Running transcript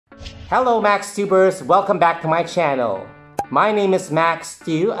Hello MaxTubers, welcome back to my channel. My name is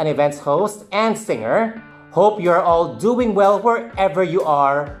MaxTiube, an events host and singer. Hope you're all doing well wherever you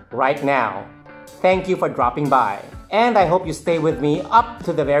are right now. Thank you for dropping by, and I hope you stay with me up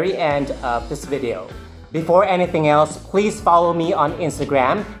to the very end of this video. Before anything else, please follow me on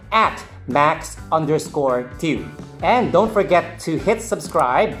Instagram at max_tube. And don't forget to hit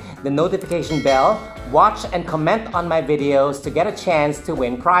subscribe, the notification bell, watch and comment on my videos to get a chance to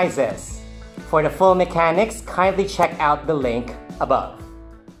win prizes. For the full mechanics, kindly check out the link above.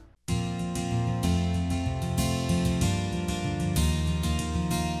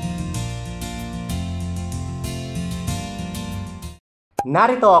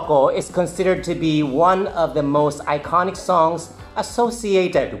 Narito Ako is considered to be one of the most iconic songs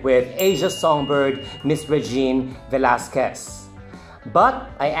associated with Asia's songbird Miss Regine Velasquez. But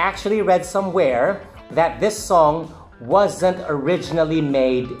I actually read somewhere that this song wasn't originally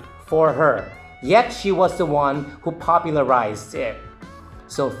made for her, yet she was the one who popularized it.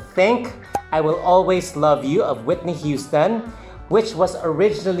 So think I Will Always Love You of Whitney Houston, which was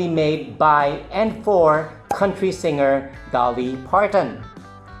originally made by and for country singer Dolly Parton.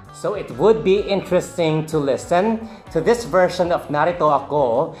 So it would be interesting to listen to this version of Narito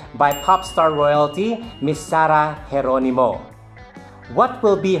Ako by Popstar royalty Miss Sarah Geronimo. What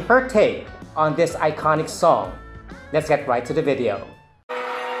will be her take on this iconic song? Let's get right to the video.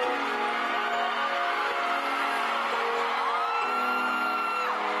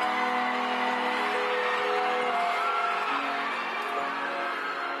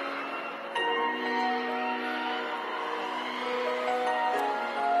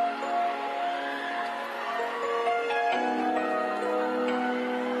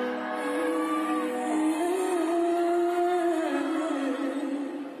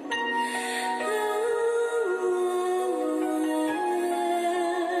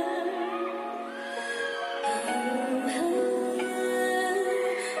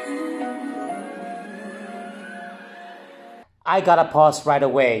 I gotta pause right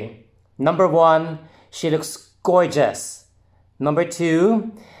away. Number one, she looks gorgeous. Number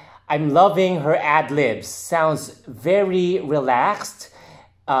two, I'm loving her ad-libs. Sounds very relaxed,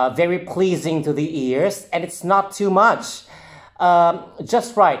 very pleasing to the ears, and it's not too much.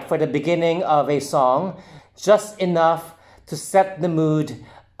 Just right for the beginning of a song, just enough to set the mood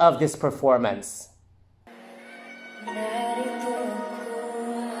of this performance.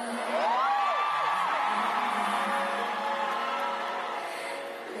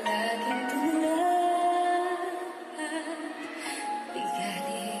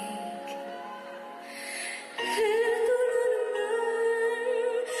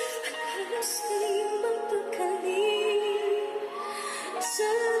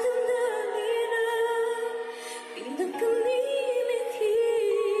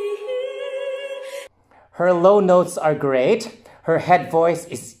 Her low notes are great, her head voice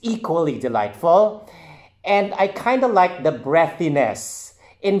is equally delightful, and I kind of like the breathiness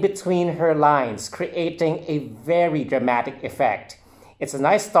in between her lines, creating a very dramatic effect. It's a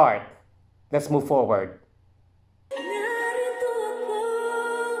nice start. Let's move forward.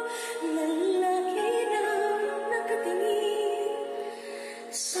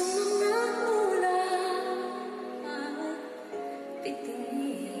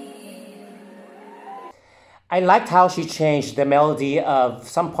 I liked how she changed the melody of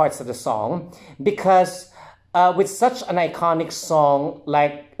some parts of the song because with such an iconic song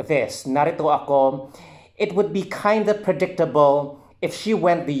like this, Narito Ako, it would be kind of predictable if she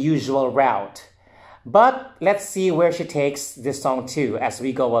went the usual route. But let's see where she takes this song to as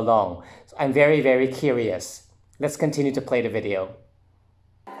we go along. I'm very, very curious. Let's continue to play the video.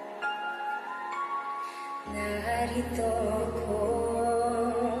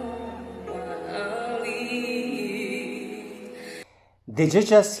 Did you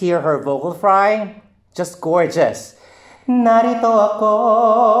just hear her vocal fry? Just gorgeous. Narito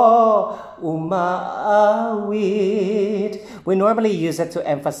ako, umaawit. We normally use it to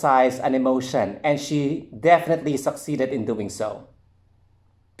emphasize an emotion, and she definitely succeeded in doing so.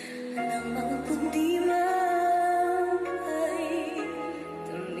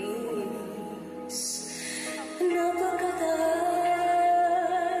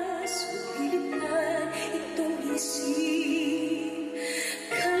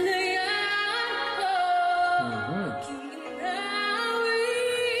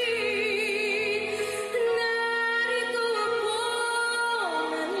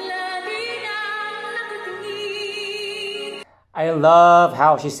 I love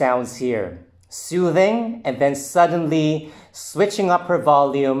how she sounds here. Soothing, and then suddenly switching up her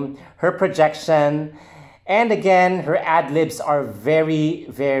volume, her projection, And again, her ad-libs are very,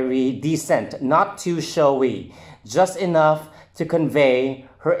 very decent, not too showy, just enough to convey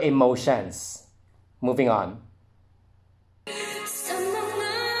her emotions. Moving on.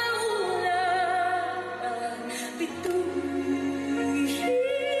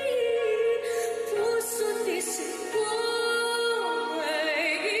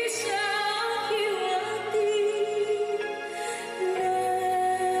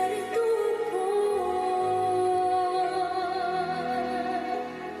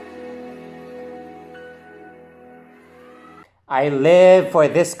 I live for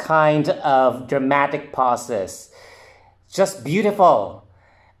this kind of dramatic pauses. Just beautiful.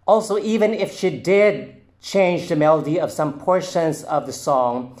 Also, even if she did change the melody of some portions of the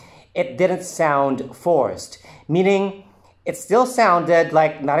song, it didn't sound forced. Meaning, it still sounded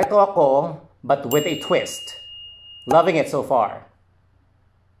like Narito ako, but with a twist. Loving it so far.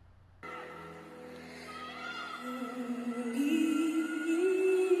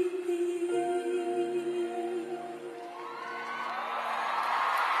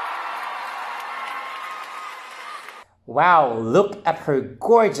 Wow, look at her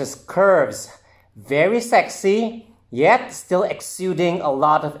gorgeous curves. Very sexy, yet still exuding a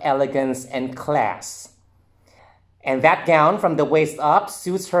lot of elegance and class. And that gown from the waist up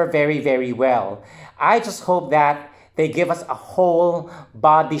suits her very, very well. I just hope that they give us a whole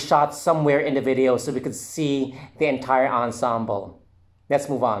body shot somewhere in the video so we could see the entire ensemble. Let's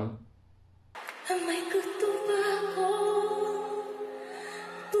move on.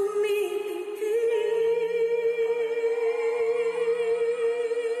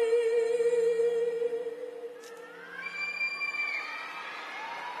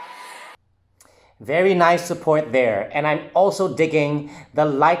 Very nice support there. And I'm also digging the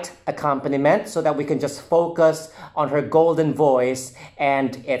light accompaniment so that we can just focus on her golden voice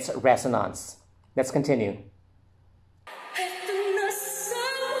and its resonance. Let's continue.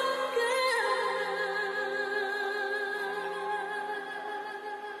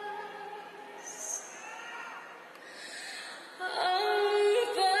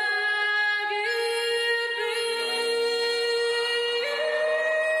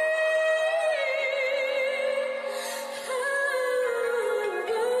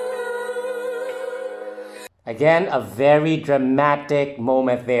 Again, a very dramatic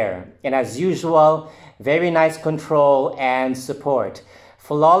moment there. And as usual, very nice control and support.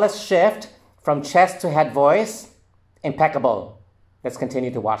 Flawless shift from chest to head voice. Impeccable. Let's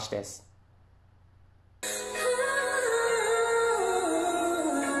continue to watch this.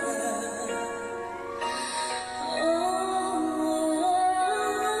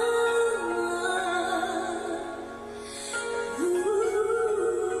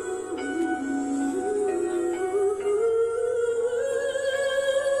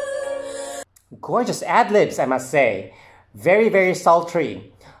 Gorgeous ad-libs, I must say. Very, very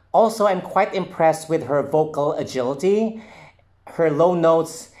sultry. Also, I'm quite impressed with her vocal agility. Her low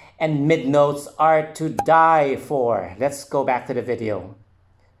notes and mid notes are to die for. Let's go back to the video.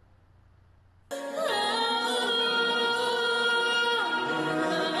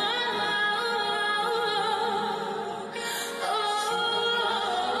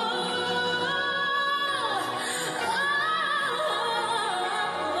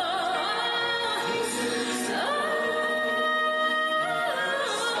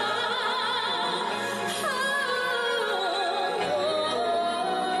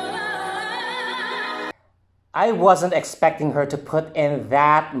 I wasn't expecting her to put in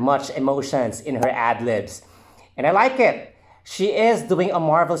that much emotions in her ad-libs. And I like it. She is doing a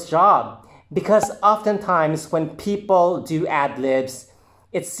marvelous job because oftentimes when people do ad-libs,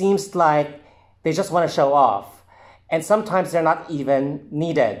 it seems like they just want to show off. And sometimes they're not even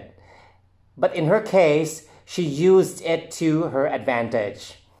needed. But in her case, she used it to her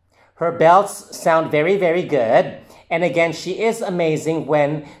advantage. Her belts sound very, very good. And again, she is amazing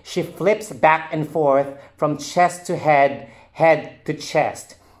when she flips back and forth from chest to head, head to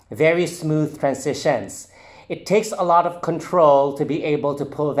chest. Very smooth transitions. It takes a lot of control to be able to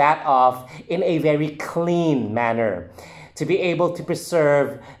pull that off in a very clean manner, to be able to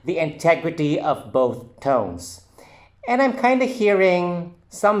preserve the integrity of both tones. And I'm kind of hearing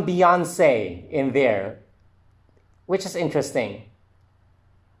some Beyonce in there, which is interesting.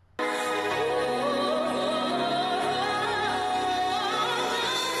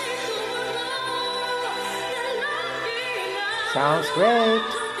 Sounds great.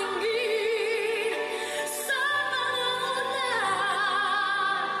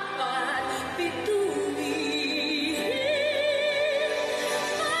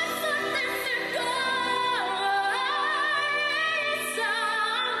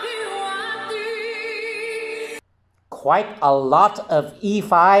 Quite a lot of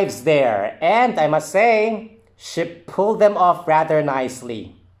E5s there, and I must say, she pulled them off rather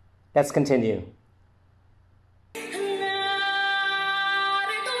nicely. Let's continue.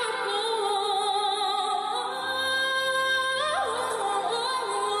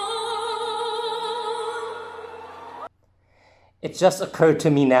 It just occurred to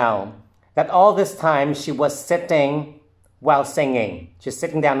me now that all this time she was sitting while singing. She's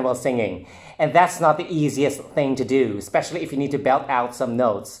sitting down while singing. And that's not the easiest thing to do, especially if you need to belt out some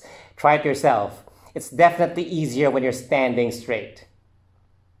notes. Try it yourself. It's definitely easier when you're standing straight.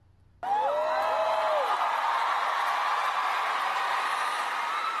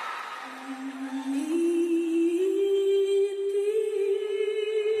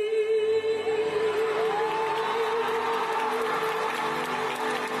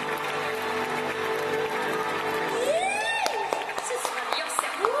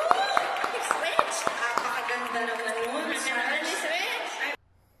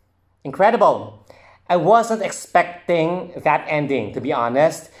 Incredible! I wasn't expecting that ending, to be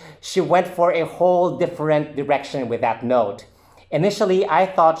honest. She went for a whole different direction with that note. Initially, I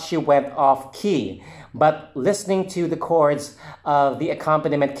thought she went off key, but listening to the chords of the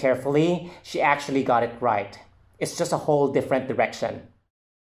accompaniment carefully, she actually got it right. It's just a whole different direction.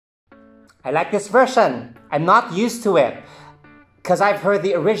 I like this version. I'm not used to it, because I've heard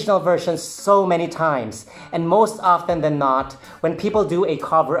the original version so many times, and most often than not, when people do a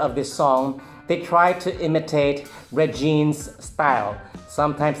cover of this song, they try to imitate Regine's style.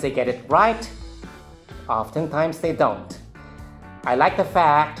 Sometimes they get it right, oftentimes they don't. I like the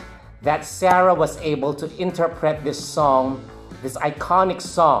fact that Sarah was able to interpret this song, this iconic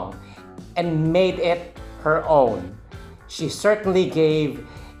song, and made it her own. She certainly gave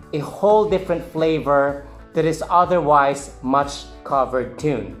a whole different flavor to this otherwise much covered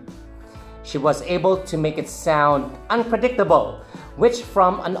tune. She was able to make it sound unpredictable, which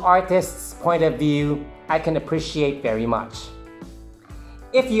from an artist's point of view, I can appreciate very much.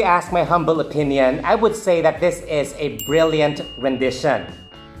 If you ask my humble opinion, I would say that this is a brilliant rendition.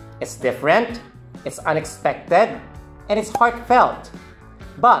 It's different, it's unexpected, and it's heartfelt.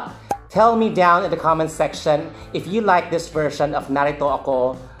 But tell me down in the comment section if you like this version of Narito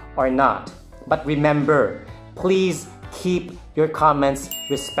Ako or not. But remember, please keep your comments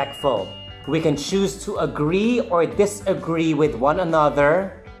respectful. We can choose to agree or disagree with one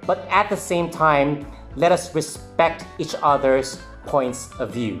another, but at the same time, let us respect each other's points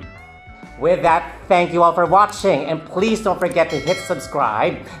of view. With that, thank you all for watching, and please don't forget to hit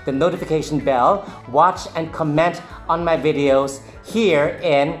subscribe, the notification bell, watch and comment on my videos here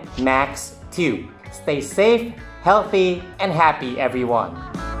in MaxTiube. Stay safe, healthy, and happy, everyone.